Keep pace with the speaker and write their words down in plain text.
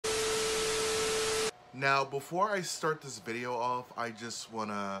Now, before I start this video off, I just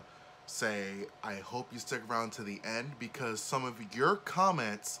want to say I hope you stick around to the end, because some of your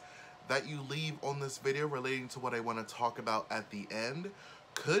comments that you leave on this video relating to what I want to talk about at the end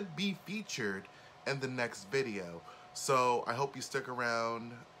could be featured in the next video. So I hope you stick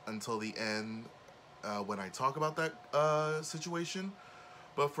around until the end when I talk about that situation.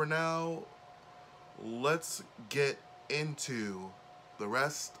 But for now, let's get into the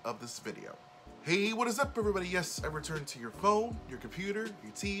rest of this video. Hey, what is up, everybody? Yes, I returned to your phone, your computer,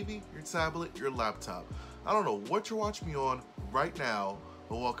 your TV, your tablet, your laptop. I don't know what you're watching me on right now,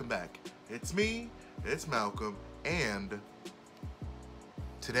 but welcome back. It's me, it's Malcolm, and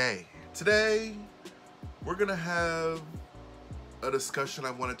today we're gonna have a discussion I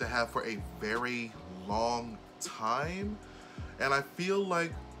wanted to have for a very long time, and I feel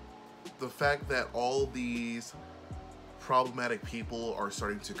like the fact that all these problematic people are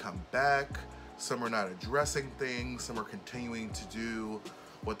starting to come back, some are not addressing things, some are continuing to do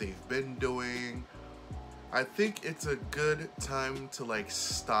what they've been doing. I think it's a good time to like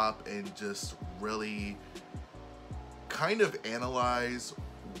stop and just really kind of analyze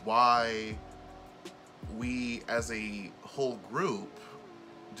why we as a whole group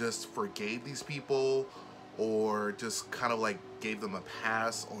just forgave these people or just kind of like gave them a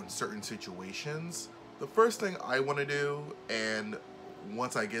pass on certain situations. The first thing I want to do, and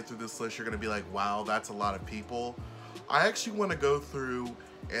once I get through this list, you're going to be like, wow, that's a lot of people. I actually want to go through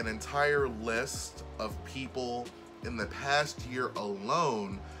an entire list of people in the past year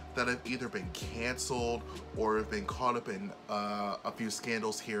alone that have either been canceled or have been caught up in a few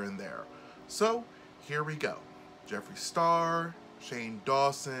scandals here and there. So here we go. Jeffree Star, Shane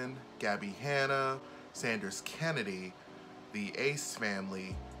Dawson, Gabbie Hanna, Sanders Kennedy, the Ace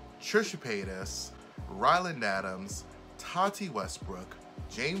family, Trisha Paytas, Ryland Adams, Tati Westbrook,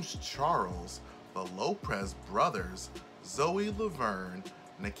 James Charles, the Lopez brothers, Zoe Laverne,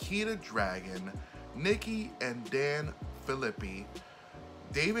 Nikita Dragon, Nikki and Dan Philippi,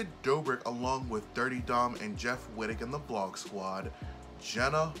 David Dobrik along with Dirty Dom and Jeff Wittick in the Vlog Squad,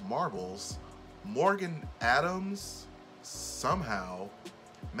 Jenna Marbles, Morgan Adams, somehow,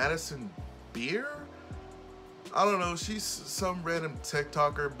 Madison Beer? I don't know, she's some random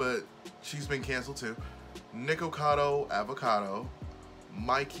TikToker, but she's been canceled too. Nick Ocado Avocado,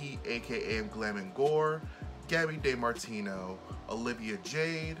 Mikey aka Glam and Gore, Gabby DeMartino, Olivia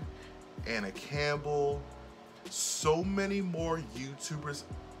Jade, Anna Campbell, so many more YouTubers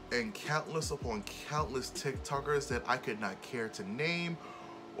and countless upon countless TikTokers that I could not care to name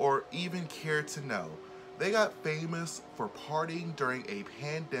or even care to know. They got famous for partying during a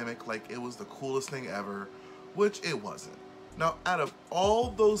pandemic like it was the coolest thing ever, which it wasn't. Now, out of all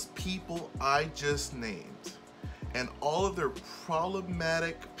those people I just named, and all of their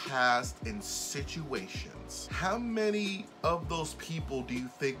problematic past and situations, how many of those people do you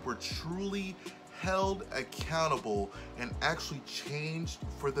think were truly held accountable and actually changed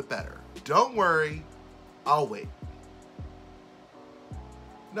for the better? Don't worry, I'll wait.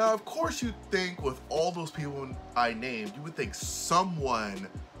 Now, of course you'd think with all those people I named, you would think someone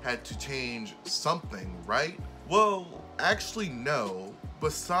had to change something, right? Well, actually no.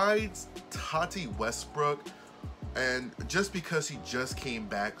 Besides Tati Westbrook, and just because she just came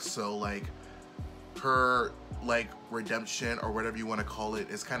back, so like her like redemption or whatever you want to call it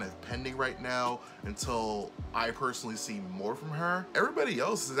is kind of pending right now until I personally see more from her. Everybody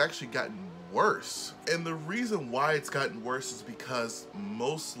else has actually gotten worse, and the reason why it's gotten worse is because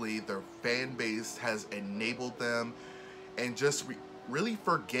mostly their fan base has enabled them and just really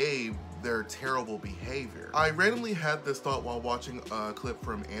forgave their terrible behavior. I randomly had this thought while watching a clip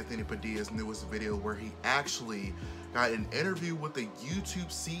from Anthony Padilla's newest video where he actually got an interview with the YouTube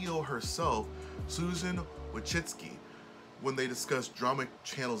CEO herself, Susan Wojcicki, when they discussed drama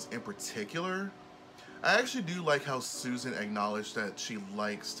channels in particular. I actually do like how Susan acknowledged that she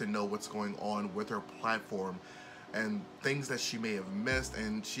likes to know what's going on with her platform and things that she may have missed,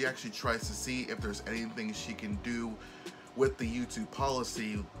 and she actually tries to see if there's anything she can do with the YouTube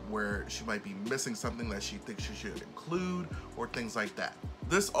policy where she might be missing something that she thinks she should include or things like that.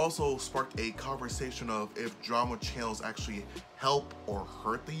 This also sparked a conversation of if drama channels actually help or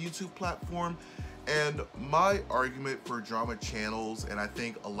hurt the YouTube platform. And my argument for drama channels, and I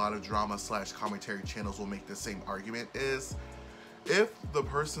think a lot of drama/commentary channels will make the same argument, is if the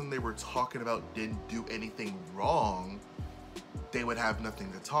person they were talking about didn't do anything wrong, they would have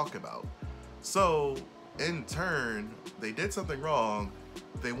nothing to talk about. So in turn, they did something wrong,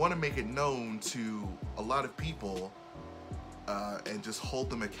 they want to make it known to a lot of people and just hold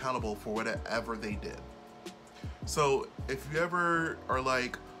them accountable for whatever they did. So if you ever are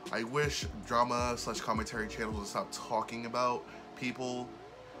like, I wish drama/commentary channels would stop talking about people.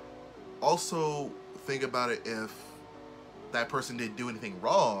 Also, think about it, if that person didn't do anything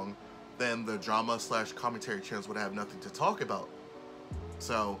wrong, then the drama/commentary channels would have nothing to talk about.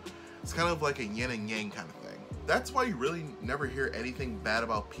 So it's kind of like a yin and yang kind of thing. That's why you really never hear anything bad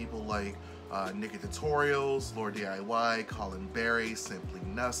about people like Nikki Tutorials, Lord DIY, Colin Berry, Simply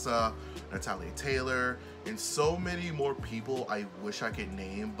Nessa, Natalia Taylor, and so many more people I wish I could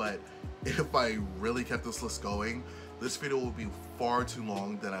name, but if I really kept this list going, this video will be far too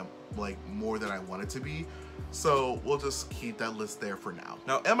long than more than I want it to be. So we'll just keep that list there for now.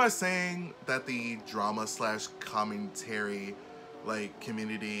 Now, am I saying that the drama/commentary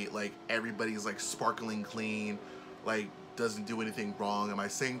community, everybody's sparkling clean, doesn't do anything wrong? Am I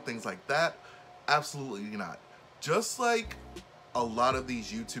saying things like that? Absolutely not. Just like a lot of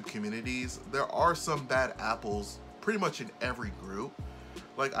these YouTube communities, there are some bad apples pretty much in every group.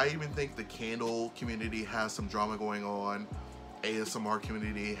 I even think the candle community has some drama going on. ASMR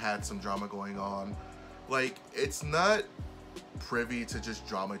community had some drama going on. It's not privy to just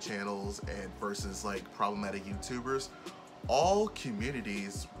drama channels and versus problematic YouTubers. All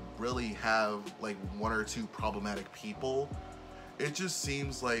communities really have one or two problematic people. It just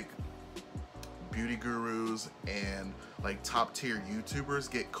seems like beauty gurus and top tier YouTubers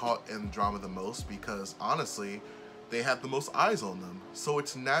get caught in drama the most because honestly, they have the most eyes on them. So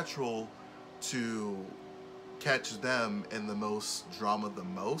it's natural to catch them in the most drama the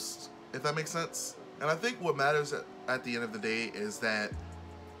most, if that makes sense. And I think what matters at the end of the day is that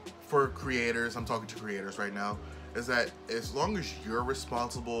for creators, I'm talking to creators right now, is that as long as you're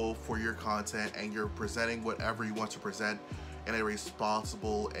responsible for your content and you're presenting whatever you want to present in a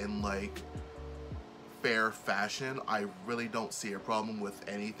responsible and fair fashion, I really don't see a problem with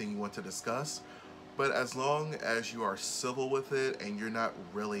anything you want to discuss. But as long as you are civil with it and you're not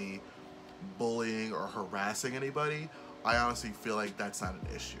really bullying or harassing anybody, I honestly feel like that's not an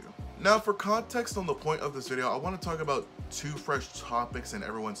issue. Now, for context on the point of this video, I want to talk about two fresh topics in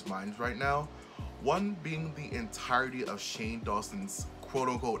everyone's minds right now. One being the entirety of Shane Dawson's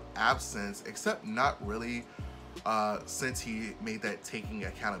quote-unquote absence, except not really, since he made that taking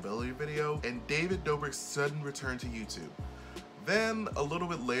accountability video, and David Dobrik's sudden return to YouTube. Then, a little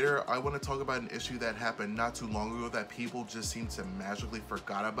bit later, I want to talk about an issue that happened not too long ago that people just seem to magically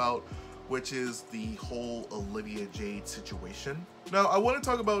forgot about, which is the whole Olivia Jade situation. Now, I want to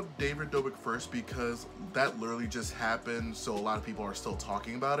talk about David Dobrik first because that literally just happened, so a lot of people are still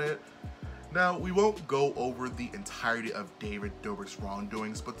talking about it. Now, we won't go over the entirety of David Dobrik's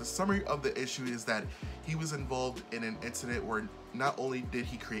wrongdoings, but the summary of the issue is that he was involved in an incident where not only did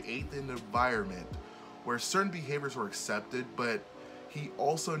he create an environment where certain behaviors were accepted, but he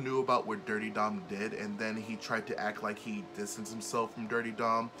also knew about what Dirty Dom did, and then he tried to act like he distanced himself from Dirty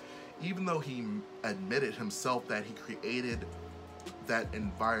Dom, even though he admitted himself that he created that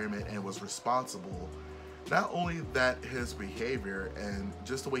environment and was responsible. Not only that, his behavior and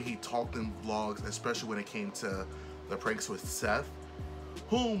just the way he talked in vlogs, especially when it came to the pranks with Seth,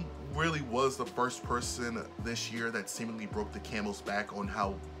 whom really was the first person this year that seemingly broke the camel's back on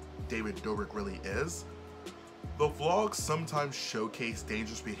how David Dobrik really is. The vlogs sometimes showcase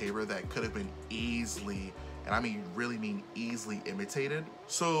dangerous behavior that could have been easily, and I really mean easily, imitated.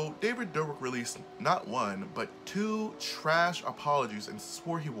 So David Dobrik released not one, but two trash apologies and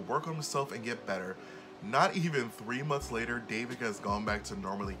swore he will work on himself and get better. Not even 3 months later, David has gone back to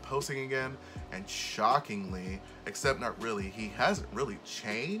normally posting again, and shockingly, except not really, he hasn't really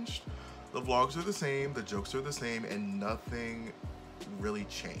changed. The vlogs are the same, the jokes are the same, and nothing really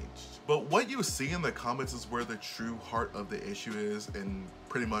changed. But what you see in the comments is where the true heart of the issue is, and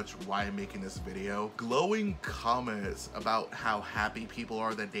pretty much why I'm making this video. Glowing comments about how happy people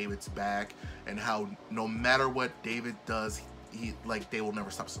are that David's back, and how no matter what David does, they will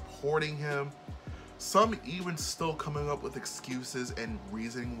never stop supporting him. Some even still coming up with excuses and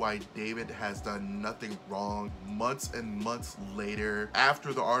reasoning why David has done nothing wrong months and months later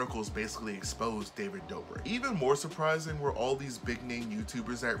after the articles basically exposed David Dobrik. Even more surprising were all these big name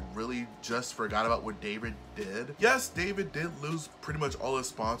YouTubers that really just forgot about what David did. Yes, David did lose pretty much all his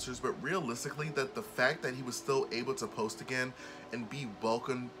sponsors, but realistically, that the fact that he was still able to post again and be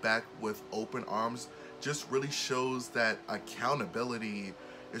welcomed back with open arms just really shows that accountability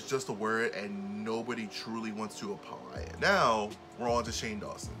is just a word and nobody truly wants to apply it. Now, we're on to Shane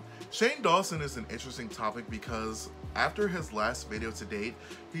Dawson. Shane Dawson is an interesting topic because after his last video to date,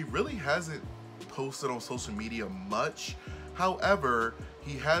 he really hasn't posted on social media much. However,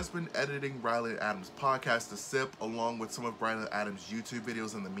 he has been editing Rylan Adams' podcast, The Sip, along with some of Rylan Adams' YouTube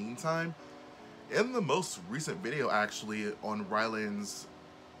videos in the meantime. In the most recent video, actually, on Rylan's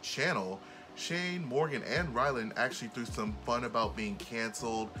channel, Shane, Morgan, and Ryland actually threw some fun about being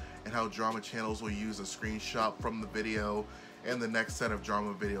canceled and how drama channels will use a screenshot from the video and the next set of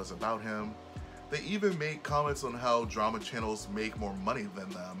drama videos about him. They even made comments on how drama channels make more money than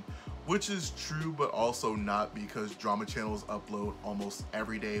them, which is true but also not, because drama channels upload almost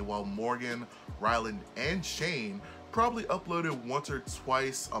every day while Morgan, Ryland, and Shane probably uploaded once or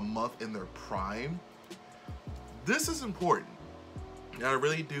twice a month in their prime. This is important, and I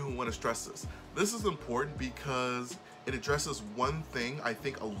really do want to stress this. This is important because it addresses one thing I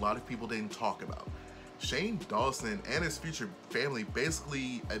think a lot of people didn't talk about. Shane Dawson and his future family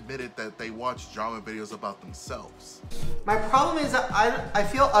basically admitted that they watch drama videos about themselves. My problem is I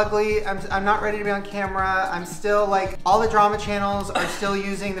feel ugly. I'm not ready to be on camera. I'm still like, all the drama channels are still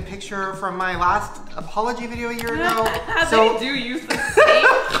using the picture from my last apology video a year ago. So they do use the same.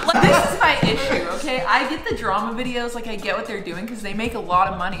 Like, this is my issue, okay? I get the drama videos, like I get what they're doing because they make a lot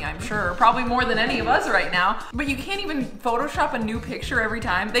of money, I'm sure. Probably more than any of us right now. But you can't even Photoshop a new picture every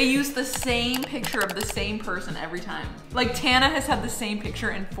time. They use the same picture of the same person every time. Like Tana has had the same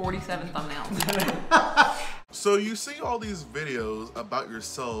picture in 47 thumbnails. So you see all these videos about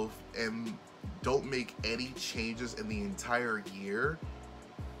yourself and don't make any changes in the entire year.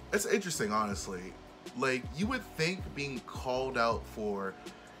 It's interesting, honestly. Like, you would think being called out for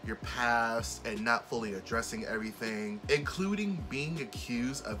your past and not fully addressing everything, including being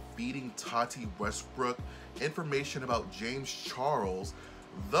accused of feeding Tati Westbrook information about James Charles,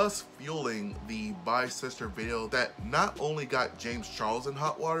 thus fueling the Bye Sister video that not only got James Charles in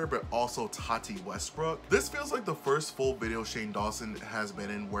hot water, but also Tati Westbrook. This feels like the first full video Shane Dawson has been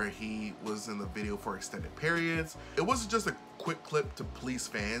in where he was in the video for extended periods. It wasn't just a quick clip to please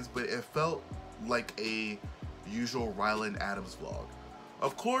fans, but it felt like a usual Ryland Adams vlog.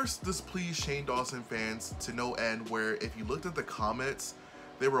 Of course, this pleased Shane Dawson fans to no end, where if you looked at the comments,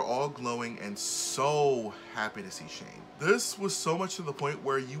 they were all glowing and so happy to see Shane. This was so much to the point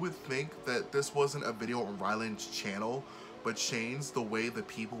where you would think that this wasn't a video on Ryland's channel, but Shane's, the way the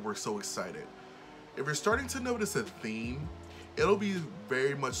people were so excited. If you're starting to notice a theme, it'll be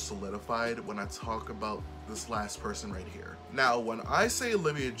very much solidified when I talk about this last person right here. Now, when I say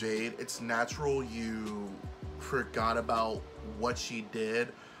Olivia Jade, it's natural you forgot about what she did,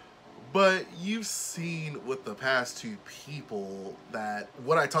 but you've seen with the past two people that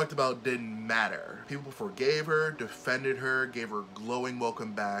what I talked about didn't matter. People forgave her, defended her, gave her glowing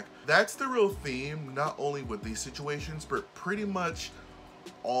welcome back. That's the real theme, not only with these situations, but pretty much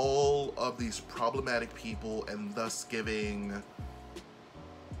all of these problematic people, and thus giving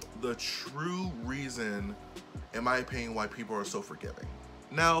the true reason, in my opinion, why people are so forgiving.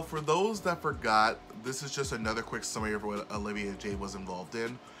 Now, for those that forgot, this is just another quick summary of what Olivia Jade was involved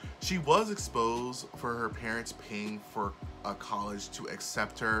in. She was exposed for her parents paying for a college to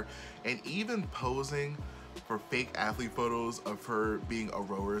accept her, and even posing for fake athlete photos of her being a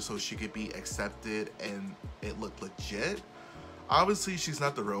rower so she could be accepted and it looked legit. Obviously, she's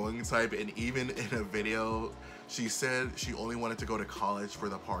not the rowing type, and even in a video, she said she only wanted to go to college for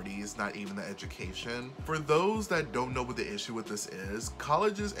the parties, not even the education. For those that don't know what the issue with this is,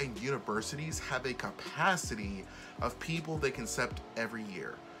 colleges and universities have a capacity of people they can accept every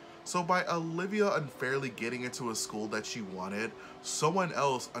year. So by Olivia unfairly getting into a school that she wanted, someone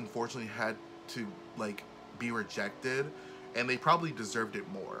else unfortunately had to be rejected, and they probably deserved it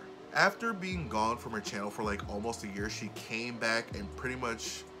more. After being gone from her channel for almost a year, she came back and pretty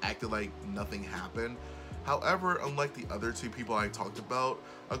much acted like nothing happened. However, unlike the other two people I talked about,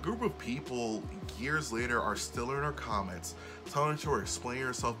 a group of people years later are still in her comments telling her to explain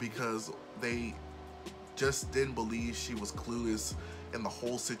herself because they just didn't believe she was clueless in the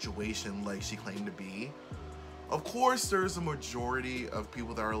whole situation like she claimed to be. Of course, there's a majority of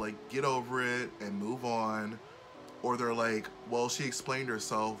people that are like, get over it and move on. Or they're like, well, she explained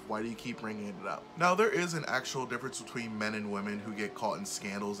herself, why do you keep bringing it up? Now, there is an actual difference between men and women who get caught in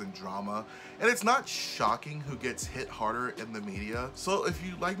scandals and drama, and it's not shocking who gets hit harder in the media. So if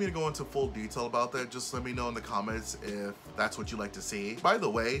you'd like me to go into full detail about that, just let me know in the comments if that's what you'd like to see. By the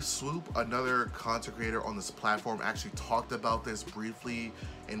way, Swoop, another content creator on this platform, actually talked about this briefly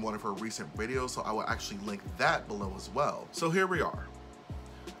in one of her recent videos, so I will actually link that below as well. So here we are.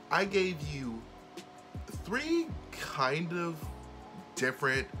 I gave you 3 kind of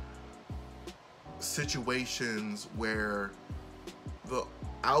different situations where the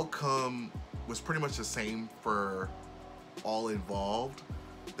outcome was pretty much the same for all involved.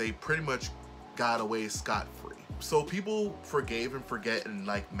 They pretty much got away scot-free. So people forgave and forget and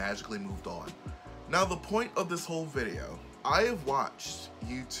magically moved on. Now, the point of this whole video, I have watched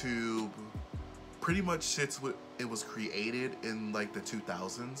YouTube pretty much sits it was created in like the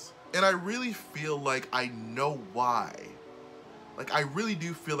 2000s. And I really feel like I know why. Like, I really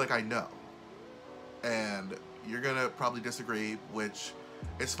do feel like I know. And you're gonna probably disagree, which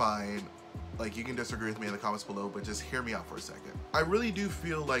is fine. Like, you can disagree with me in the comments below, but just hear me out for a second. I really do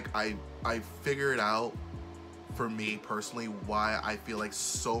feel like I figured out, for me personally, why I feel like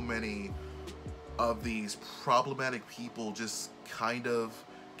so many of these problematic people just kind of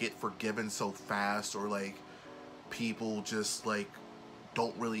get forgiven so fast, or like people just like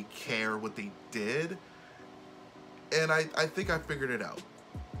don't really care what they did. And I think I figured it out.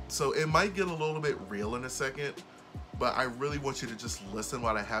 So it might get a little bit real in a second, but I really want you to just listen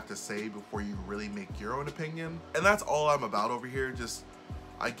what I have to say before you really make your own opinion. And that's all I'm about over here. Just,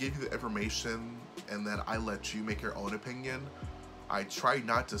 I give you the information and then I let you make your own opinion. I try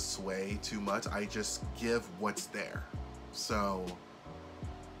not to sway too much. I just give what's there. So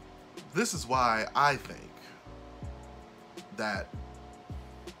this is why I think that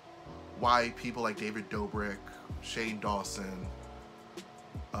why people like David Dobrik, Shane Dawson,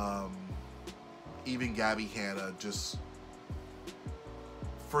 even Gabbie Hanna, just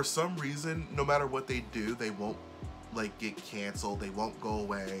for some reason, no matter what they do, they won't like get canceled, they won't go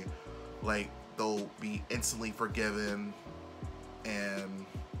away, like they'll be instantly forgiven. And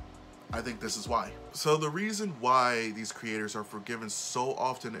I think this is why. So the reason why these creators are forgiven so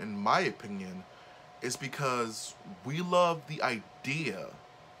often, in my opinion, is because we love the idea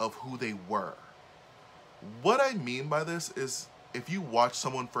of who they were. What I mean by this is, if you watch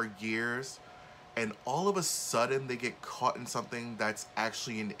someone for years and all of a sudden they get caught in something that's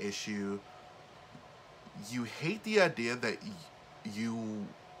actually an issue, you hate the idea that you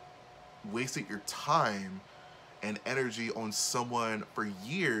wasted your time and energy on someone for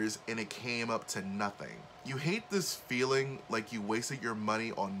years and it came up to nothing. You hate this feeling like you wasted your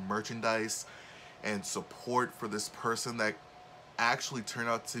money on merchandise and support for this person that actually turned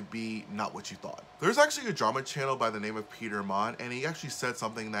out to be not what you thought. There's actually a drama channel by the name of Peter Mon, and he actually said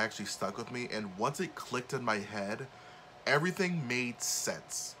something that actually stuck with me, and once it clicked in my head, everything made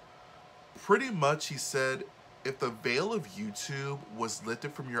sense. Pretty much, he said, if the veil of YouTube was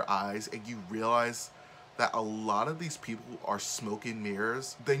lifted from your eyes and you realize that a lot of these people are smoke and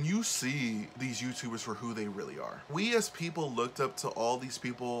mirrors, then you see these YouTubers for who they really are. We as people looked up to all these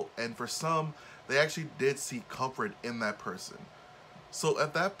people, and for some, they actually did see comfort in that person. So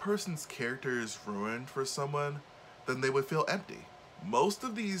if that person's character is ruined for someone, then they would feel empty. Most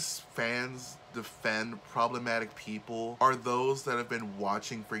of these fans defend problematic people are those that have been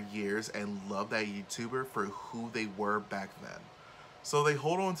watching for years and love that YouTuber for who they were back then. So they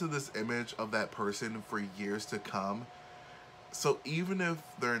hold on to this image of that person for years to come. So even if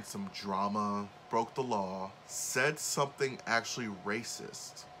they're in some drama, broke the law, said something actually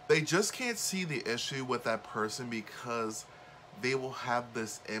racist, they just can't see the issue with that person because they will have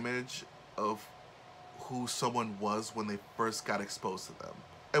this image of who someone was when they first got exposed to them.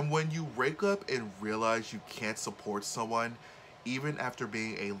 And when you wake up and realize you can't support someone even after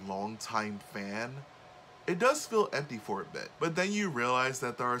being a long-time fan, it does feel empty for a bit. But then you realize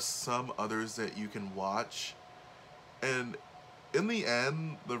that there are some others that you can watch. And in the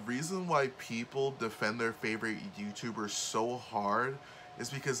end, the reason why people defend their favorite YouTubers so hard is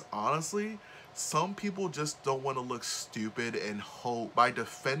because honestly, some people just don't want to look stupid and hope by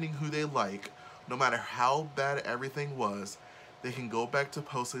defending who they like, no matter how bad everything was, they can go back to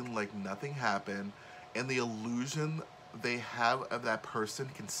posting like nothing happened, and the illusion they have of that person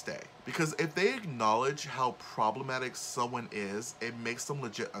can stay. Because if they acknowledge how problematic someone is, it makes them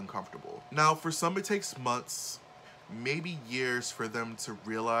legit uncomfortable. Now, for some it takes months, maybe years for them to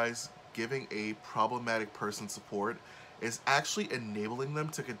realize giving a problematic person support is actually enabling them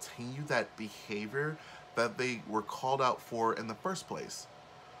to continue that behavior that they were called out for in the first place.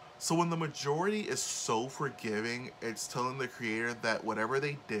 So when the majority is so forgiving, it's telling the creator that whatever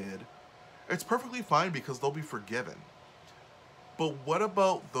they did, it's perfectly fine because they'll be forgiven. But what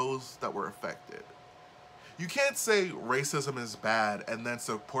about those that were affected? You can't say racism is bad and then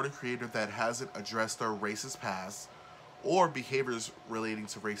support a creator that hasn't addressed their racist past or behaviors relating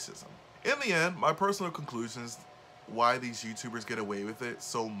to racism. In the end, my personal conclusion is why these YouTubers get away with it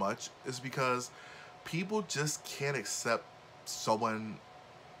so much is because people just can't accept someone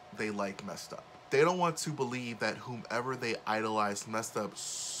they like messed up. They don't want to believe that whomever they idolize messed up,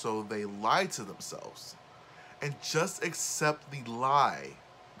 so they lie to themselves and just accept the lie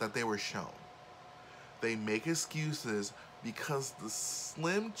that they were shown. They make excuses because the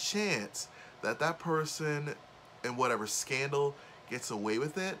slim chance that that person in whatever scandal gets away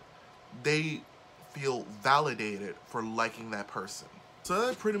with it, they feel validated for liking that person. So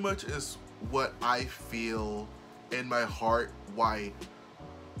that pretty much is what I feel in my heart why,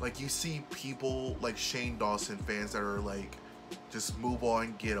 like, you see people like Shane Dawson fans that are like, just move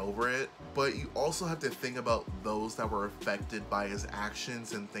on, get over it. But you also have to think about those that were affected by his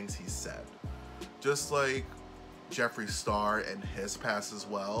actions and things he said. Just like Jeffree Star and his past as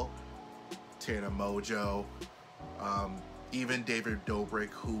well, Tana Mongeau, even David Dobrik,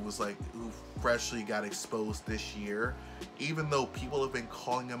 who freshly got exposed this year, even though people have been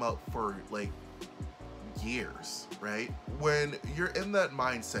calling him out for like years, right? When you're in that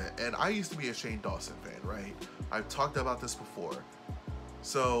mindset, and I used to be a Shane Dawson fan, right? I've talked about this before.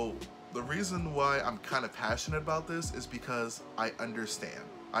 So the reason why I'm kind of passionate about this is because I understand.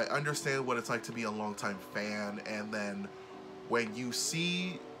 I understand what it's like to be a longtime fan, and then when you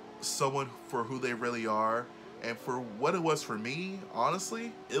see someone for who they really are, and for what it was for me,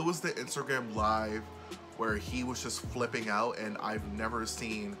 honestly, it was the Instagram live where he was just flipping out, and I've never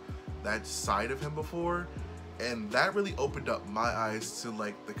seen that side of him before, and that really opened up my eyes to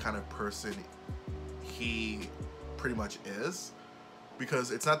like the kind of person he pretty much is,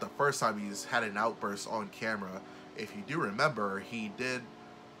 because it's not the first time he's had an outburst on camera. If you do remember, he did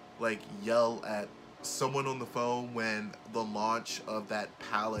like yell at someone on the phone when the launch of that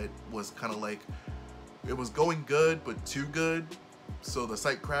palette was kind of like, it was going good but too good, so the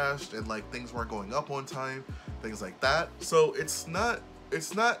site crashed and like things weren't going up on time, things like that. So it's not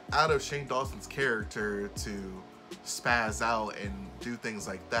out of Shane Dawson's character to spaz out and do things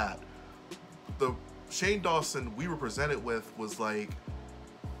like that. The Shane Dawson we were presented with was like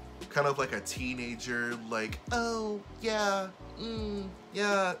kind of like a teenager, like, oh yeah,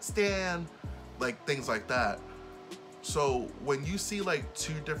 yeah, Stan, like things like that. So when you see like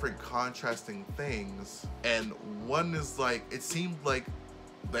two different contrasting things, and one is like, it seemed like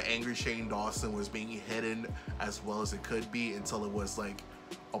the angry Shane Dawson was being hidden as well as it could be until it was like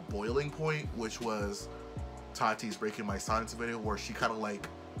a boiling point, which was Tati's Breaking My Silence video, where she kind of like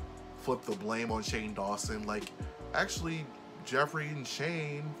flipped the blame on Shane Dawson, like, actually Jeffree and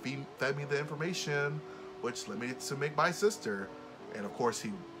Shane fed me the information which led me to make my sister. And of course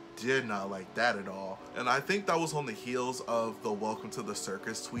he did not like that at all. And I think that was on the heels of the welcome to the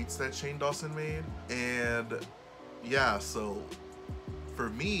circus tweets that Shane Dawson made. And yeah, so for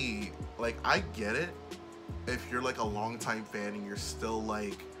me, like, I get it if you're like a longtime fan and you're still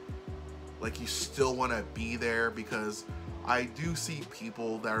like you still want to be there, because I do see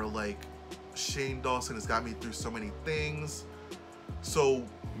people that are like, Shane Dawson has got me through so many things. So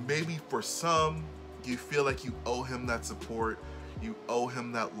maybe for some, you feel like you owe him that support, you owe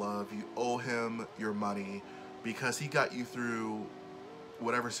him that love, you owe him your money because he got you through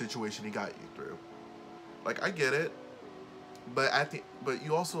whatever situation he got you through. Like, I get it, but but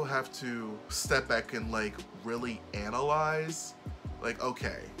you also have to step back and like really analyze, like,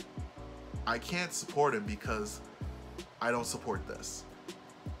 okay, I can't support him because I don't support this.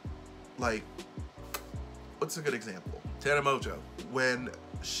 Like, what's a good example? Tana Mongeau, when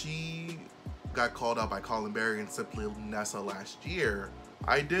she got called out by Colin Berry and Simply Nessa last year,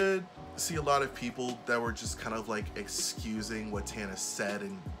 I did see a lot of people that were just kind of like excusing what Tana said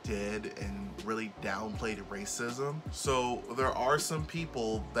and did and really downplayed racism. So there are some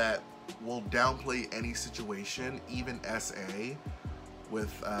people that will downplay any situation, even SA,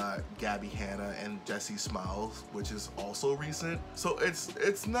 with Gabbie Hanna and Jessie Smiles, which is also recent. So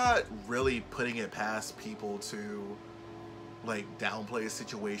it's not really putting it past people to like downplay a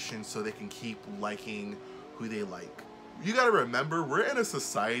situation so they can keep liking who they like. You gotta remember, we're in a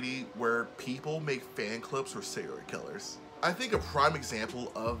society where people make fan clips for serial killers. I think a prime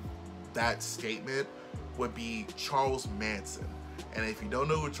example of that statement would be Charles Manson. And if you don't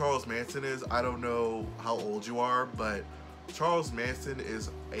know who Charles Manson is, I don't know how old you are, but Charles Manson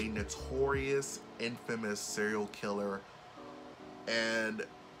is a notorious, infamous serial killer. And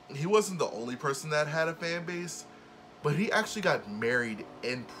he wasn't the only person that had a fan base, but he actually got married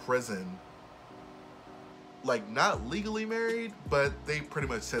in prison. Like, not legally married, but they pretty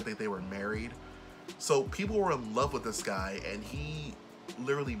much said that they were married. So people were in love with this guy, and he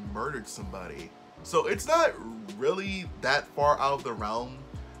literally murdered somebody. So it's not really that far out of the realm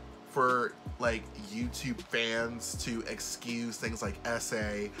for like YouTube fans to excuse things like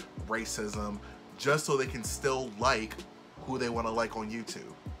SA, racism, just so they can still like who they want to like on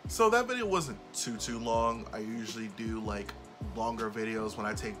YouTube. So that video wasn't too long. I usually do like longer videos when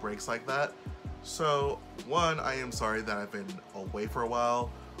I take breaks like that. So one, I am sorry that I've been away for a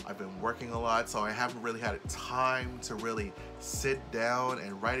while. I've been working a lot, so I haven't really had time to really sit down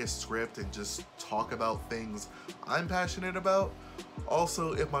and write a script and just talk about things I'm passionate about.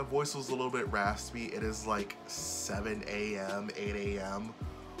 Also, if my voice was a little bit raspy, it is like 7 a.m., 8 a.m.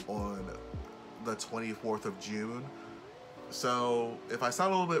 on the 24th of June. So if I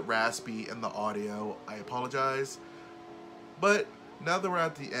sound a little bit raspy in the audio, I apologize. But now that we're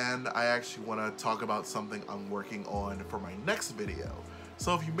at the end, I actually want to talk about something I'm working on for my next video.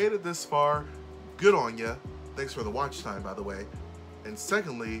 So if you made it this far, good on ya. Thanks for the watch time, by the way. And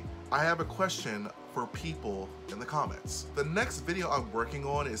secondly, I have a question for people in the comments. The next video I'm working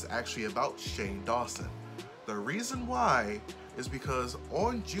on is actually about Shane Dawson. The reason why is because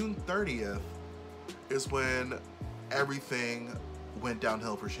on June 30th is when everything went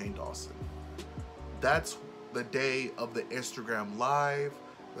downhill for Shane Dawson. That's the day of the Instagram live.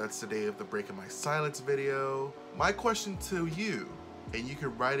 That's the day of the Breaking My Silence video. My question to you, and you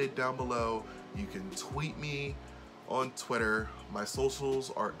can write it down below, you can tweet me on Twitter. My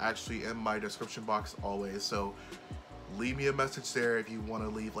socials are actually in my description box always, so leave me a message there if you want to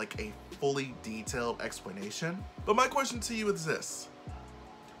leave like a fully detailed explanation. But my question to you is this: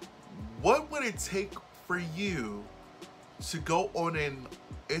 what would it take for you to go on an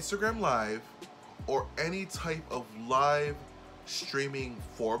Instagram live or any type of live streaming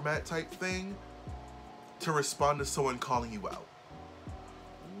format type thing to respond to someone calling you out?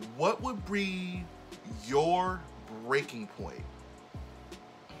 What would be your breaking point?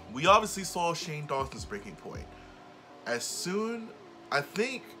 We obviously saw Shane Dawson's breaking point. As soon, I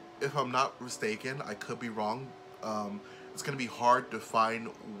think, if I'm not mistaken, I could be wrong, it's gonna be hard to find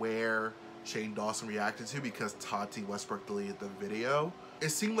where Shane Dawson reacted to because Tati Westbrook deleted the video. It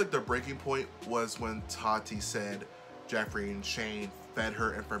seemed like the breaking point was when Tati said Jeffree and Shane fed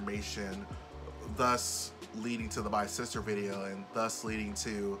her information, thus leading to the My Sister video and thus leading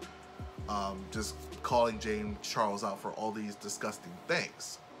to just calling James Charles out for all these disgusting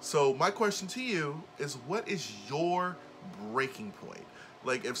things. So my question to you is, what is your breaking point?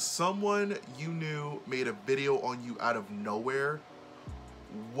 Like, if someone you knew made a video on you out of nowhere,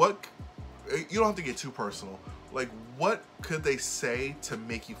 what, you don't have to get too personal, like what could they say to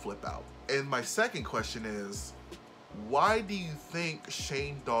make you flip out? And my second question is, why do you think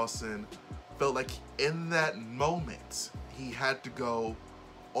Shane Dawson felt like in that moment he had to go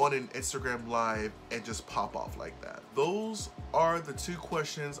on an Instagram live and just pop off like that? Those are the two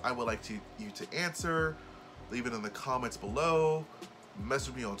questions I would like you to answer. Leave it in the comments below.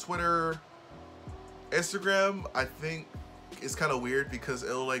 Message me on Twitter. Instagram, I think, is kind of weird because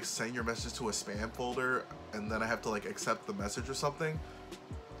it'll like send your message to a spam folder and then I have to like accept the message or something.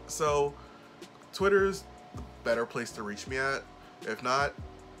 So Twitter's the better place to reach me at. If not,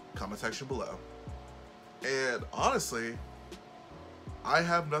 comment section below. And honestly, I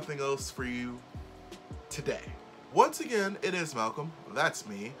have nothing else for you today. Once again, it is Malcolm, that's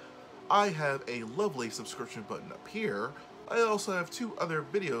me. I have a lovely subscription button up here. I also have 2 other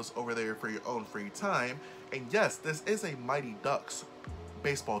videos over there for your own free time. And yes, this is a Mighty Ducks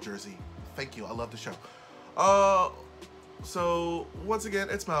baseball jersey. Thank you, I love the show. So once again,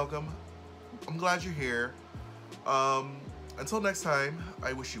 it's Malcolm. I'm glad you're here. Until next time,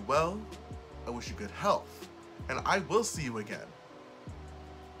 I wish you well, I wish you good health, and I will see you again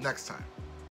next time.